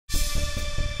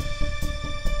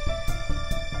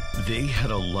They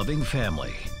had a loving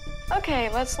family. Okay,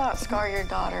 let's not scar your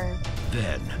daughter.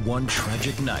 Then, one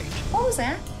tragic night, What was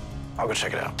that? I'll go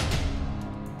check it out.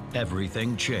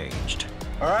 everything changed.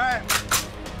 All right,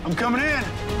 I'm coming in.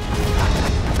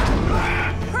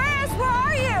 Chris, where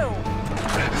are you?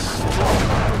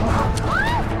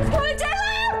 It's going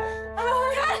down! Oh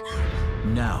my God!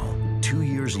 Now, 2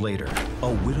 years later, a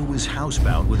widow is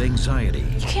housebound with anxiety.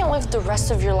 You can't live the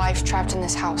rest of your life trapped in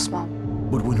this house, Mom.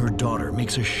 But when her daughter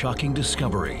makes a shocking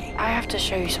discovery, I have to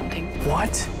show you something.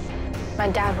 What? My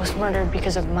dad was murdered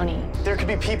because of money. There could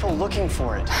be people looking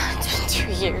for it. 2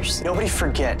 years. Nobody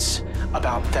forgets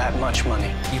about that much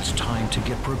money. it's time to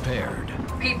get prepared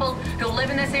People who live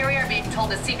in this area are being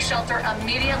told to seek shelter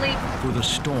immediately. for the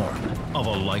storm of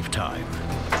a lifetime.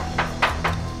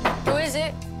 Who is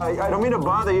it? I don't mean to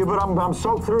bother you, but I'm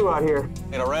soaked through out here.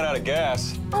 I ran out of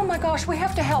gas. Oh my gosh, we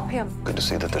have to help him. Good to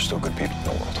see that there's still good people in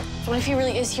the world. What if he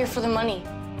really is here for the money?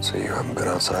 So you haven't been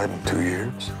outside in 2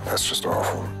 years? That's just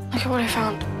awful. Look at what I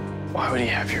found. Why would he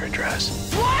have your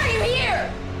address? Why are you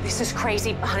here? This is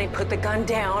crazy. Honey, put the gun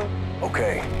down.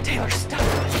 Okay. Taylor, stop.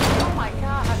 Oh my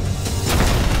God.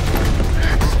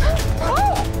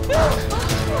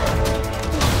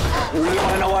 You really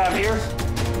want to know why I'm here?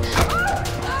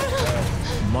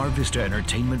 MarVista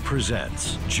Entertainment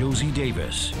presents Josie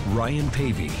Davis, Ryan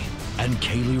Pavey, and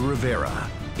Kaleigh Rivera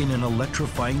in an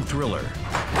electrifying thriller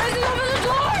Open the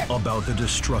door! about the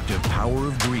destructive power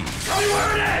of greed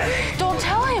Don't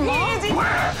tell him, Mom.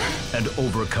 and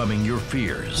overcoming your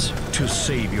fears to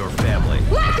save your family.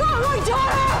 Let go of my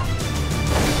daughter!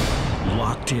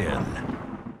 Locked in.